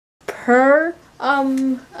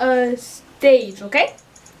per stage, okay?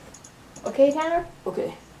 Okay, Tanner?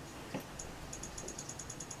 Okay.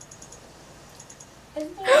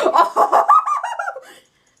 Oh!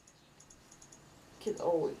 Kid,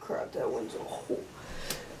 holy crap, that one's a whole.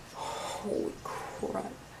 Holy crap.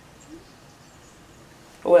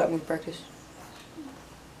 Oh, wait, I'm gonna practice.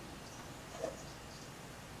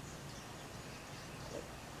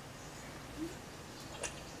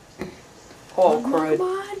 Oh, crud. Come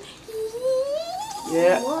on.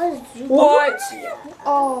 Yeah. What?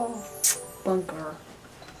 Oh. Bunker.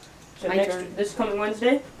 So My next, turn. this coming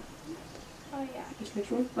Wednesday? Oh yeah. This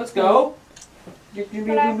next one? Let's go. You're But I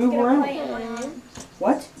gonna have be to moving get a around. plate in my arm.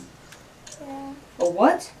 What? Yeah. A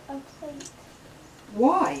what? A plate.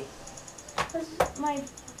 Why? Because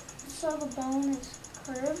the bone is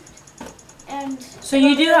curved, and So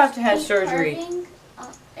you do it'll have just to have keep surgery. curving.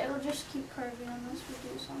 It'll just keep curving unless we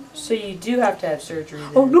do something. So you do have to have surgery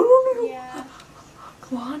then. Oh, no. Yeah.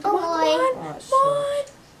 Come on, Oh, Oh, that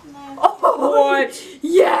sucks. No. Oh, What?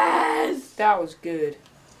 yes! That was good.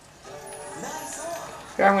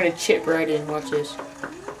 Here, I'm gonna chip right in. Watch this.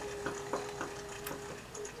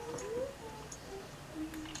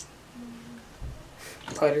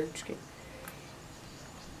 Putter. Just kidding.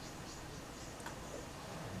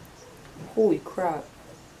 Holy crap.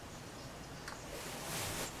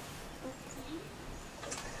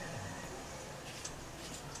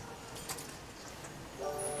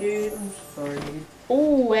 Dude, I'm sorry.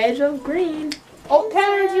 Oh, edge of green. Oh,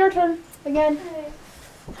 Tanner, it's your turn again.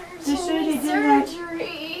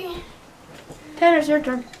 Surgery. Tanner's your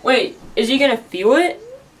turn. Wait, is he gonna feel it?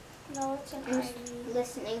 No, it's an IV.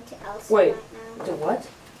 Listening to Elsa Wait. right now. The what?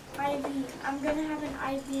 IV. I'm gonna have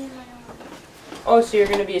an IV in my arm. Oh, so you're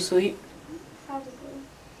gonna be asleep? Probably.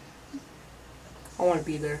 I wanna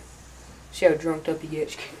be there. See how drunked up he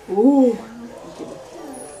gets. Ooh.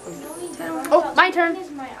 Oh, my turn.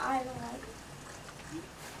 Is my eye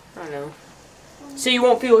I know. So you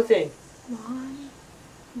won't feel a thing?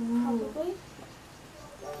 Probably.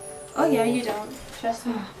 Oh yeah, you don't. Trust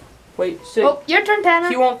me. Wait, so Oh, your turn, Tanner.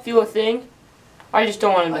 he won't feel a thing? I just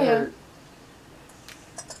don't want him to Oh, yeah. hurt.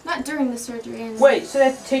 Not during the surgery. And Wait, so they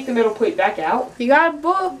have to take the middle plate back out? You got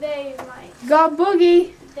a They might. You got a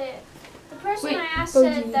boogie. The person Wait, I asked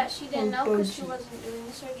Bogey. said that she didn't know because she Bogey. wasn't doing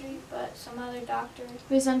the surgery, but some other doctor.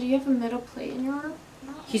 Wait, son, do you have a metal plate in your arm?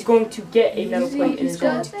 He's going to get a metal Easy. plate in He's his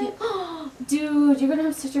arm. going to get. Dude, you're gonna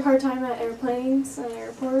have such a hard time at airplanes and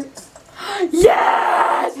airports.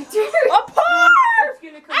 Yes! A par! It's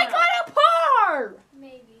gonna come I out. got a par!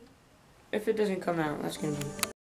 Maybe. If it doesn't come out, that's gonna be.